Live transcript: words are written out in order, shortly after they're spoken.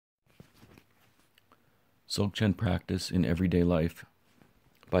Dzogchen Practice in Everyday Life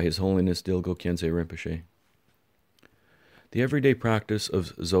by His Holiness Dilgo Khyentse Rinpoche. The everyday practice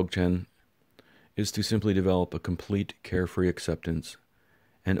of Dzogchen is to simply develop a complete carefree acceptance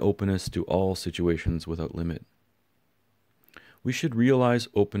and openness to all situations without limit. We should realize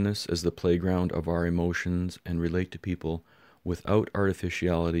openness as the playground of our emotions and relate to people without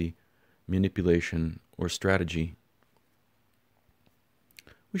artificiality, manipulation, or strategy.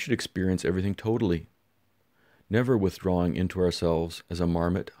 We should experience everything totally, never withdrawing into ourselves as a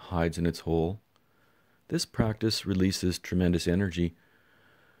marmot hides in its hole. This practice releases tremendous energy,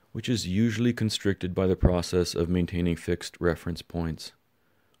 which is usually constricted by the process of maintaining fixed reference points.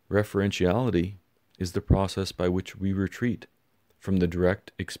 Referentiality is the process by which we retreat from the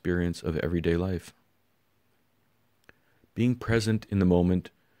direct experience of everyday life. Being present in the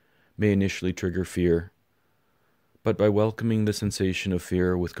moment may initially trigger fear, but by welcoming the sensation of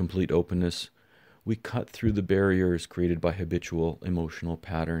fear with complete openness, we cut through the barriers created by habitual emotional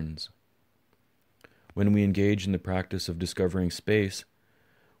patterns. When we engage in the practice of discovering space,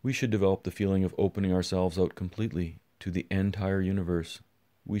 we should develop the feeling of opening ourselves out completely to the entire universe.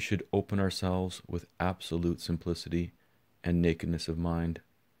 We should open ourselves with absolute simplicity and nakedness of mind.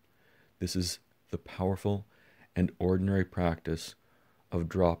 This is the powerful and ordinary practice of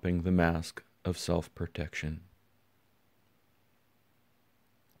dropping the mask of self-protection.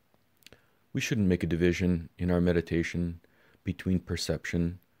 We shouldn't make a division in our meditation between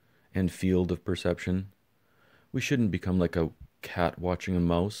perception and field of perception. We shouldn't become like a cat watching a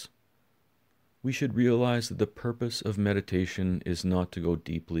mouse. We should realize that the purpose of meditation is not to go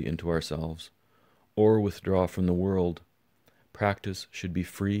deeply into ourselves or withdraw from the world. Practice should be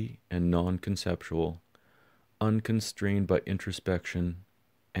free and non-conceptual, unconstrained by introspection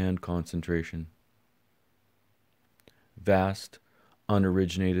and concentration. Vast,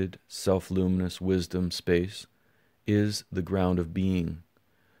 unoriginated, self-luminous wisdom space is the ground of being,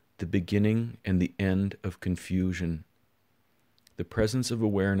 the beginning and the end of confusion. The presence of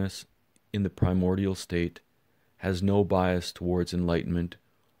awareness in the primordial state has no bias towards enlightenment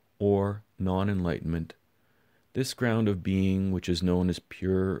or non-enlightenment. This ground of being, which is known as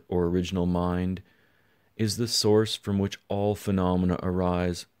pure or original mind, is the source from which all phenomena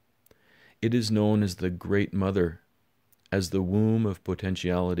arise. It is known as the Great Mother, as the womb of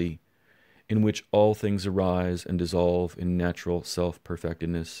potentiality, in which all things arise and dissolve in natural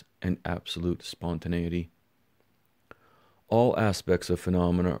self-perfectedness and absolute spontaneity. All aspects of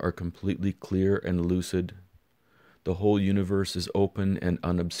phenomena are completely clear and lucid. The whole universe is open and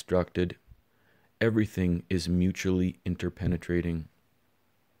unobstructed. Everything is mutually interpenetrating.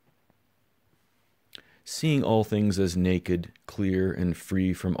 Seeing all things as naked, clear, and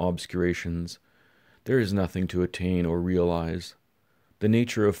free from obscurations, there is nothing to attain or realize. The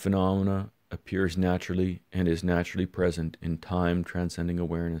nature of phenomena appears naturally and is naturally present in time transcending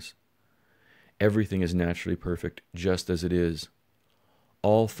awareness. Everything is naturally perfect just as it is.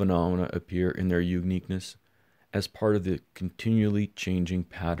 All phenomena appear in their uniqueness as part of the continually changing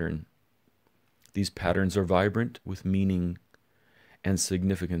pattern. These patterns are vibrant with meaning and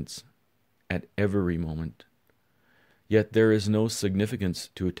significance at every moment. Yet there is no significance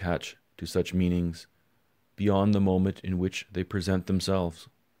to attach to such meanings beyond the moment in which they present themselves.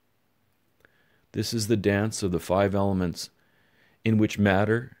 This is the dance of the five elements, in which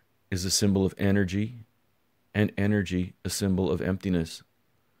matter is a symbol of energy, and energy a symbol of emptiness.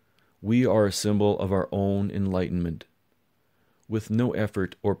 We are a symbol of our own enlightenment. With no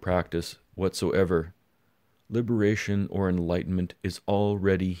effort or practice whatsoever, liberation or enlightenment is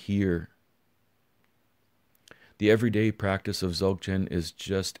already here. The everyday practice of Dzogchen is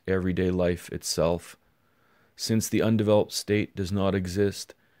just everyday life itself. Since the undeveloped state does not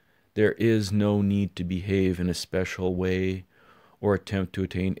exist, there is no need to behave in a special way or attempt to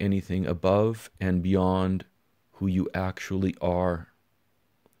attain anything above and beyond who you actually are.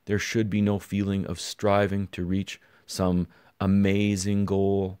 There should be no feeling of striving to reach some amazing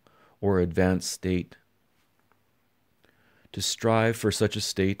goal or advanced state. To strive for such a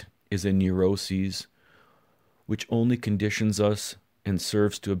state is a neuroses which only conditions us and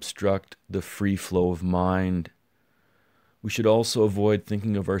serves to obstruct the free flow of mind. We should also avoid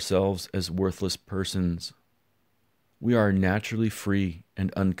thinking of ourselves as worthless persons. We are naturally free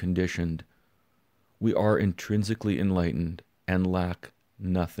and unconditioned. We are intrinsically enlightened and lack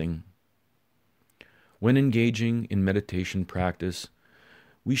nothing. When engaging in meditation practice,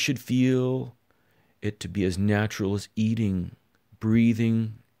 we should feel it to be as natural as eating,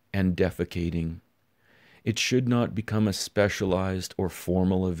 breathing, and defecating. It should not become a specialized or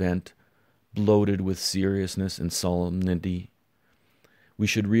formal event, bloated with seriousness and solemnity. We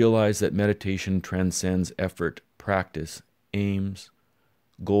should realize that meditation transcends effort, practice, aims,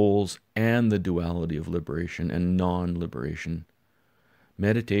 goals, and the duality of liberation and non-liberation.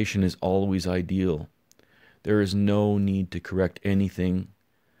 Meditation is always ideal. There is no need to correct anything,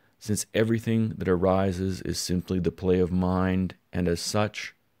 since everything that arises is simply the play of mind, and as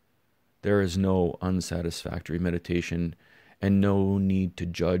such, there is no unsatisfactory meditation and no need to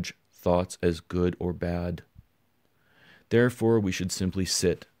judge thoughts as good or bad. Therefore, we should simply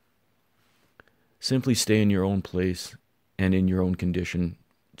sit. Simply stay in your own place and in your own condition,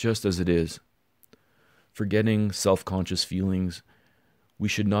 just as it is. Forgetting self-conscious feelings, we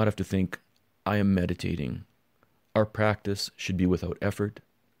should not have to think, I am meditating. Our practice should be without effort,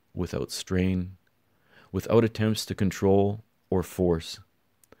 without strain, without attempts to control or force,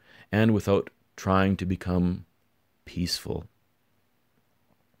 and without trying to become peaceful.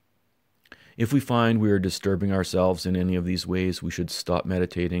 If we find we are disturbing ourselves in any of these ways, we should stop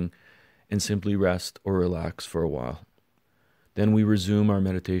meditating and simply rest or relax for a while. Then we resume our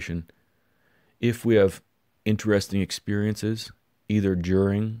meditation. If we have interesting experiences, either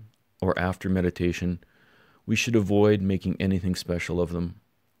during or after meditation, we should avoid making anything special of them.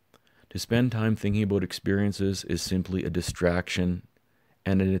 To spend time thinking about experiences is simply a distraction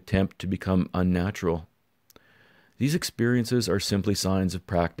and an attempt to become unnatural. These experiences are simply signs of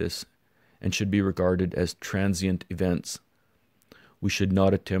practice and should be regarded as transient events. We should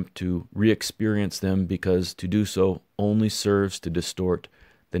not attempt to re-experience them, because to do so only serves to distort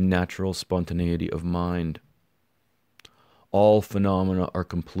the natural spontaneity of mind. All phenomena are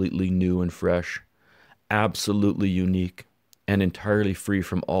completely new and fresh, absolutely unique, and entirely free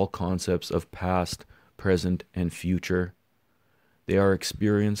from all concepts of past, present, and future. They are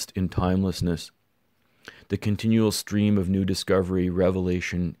experienced in timelessness. The continual stream of new discovery,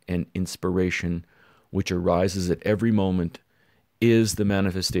 revelation, and inspiration which arises at every moment is the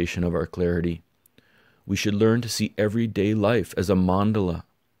manifestation of our clarity. We should learn to see everyday life as a mandala,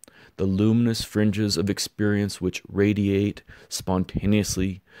 the luminous fringes of experience which radiate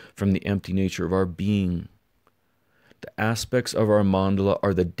spontaneously from the empty nature of our being. The aspects of our mandala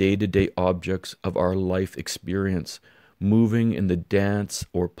are the day-to-day objects of our life experience, moving in the dance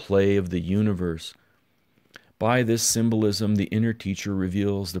or play of the universe. By this symbolism, the inner teacher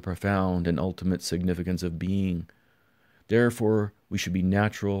reveals the profound and ultimate significance of being. Therefore, we should be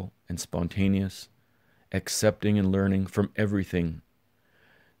natural and spontaneous, accepting and learning from everything.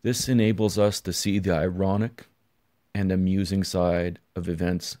 This enables us to see the ironic and amusing side of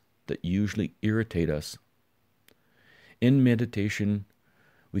events that usually irritate us. In meditation,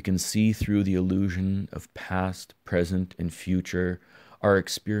 we can see through the illusion of past, present, and future. Our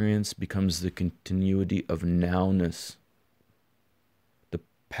experience becomes the continuity of nowness. The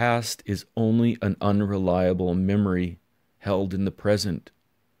past is only an unreliable memory held in the present.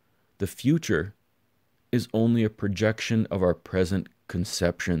 The future is only a projection of our present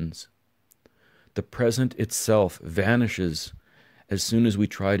conceptions. The present itself vanishes as soon as we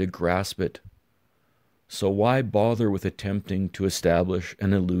try to grasp it. So why bother with attempting to establish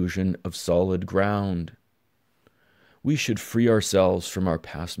an illusion of solid ground? We should free ourselves from our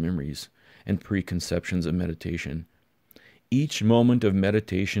past memories and preconceptions of meditation. Each moment of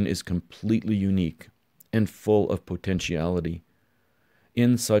meditation is completely unique and full of potentiality.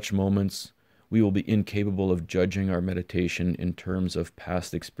 In such moments, we will be incapable of judging our meditation in terms of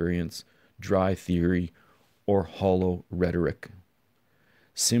past experience, dry theory, or hollow rhetoric.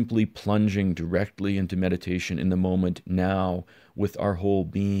 Simply plunging directly into meditation in the moment now with our whole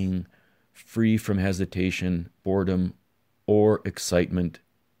being, free from hesitation, boredom, or excitement,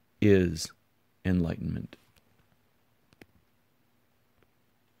 is enlightenment.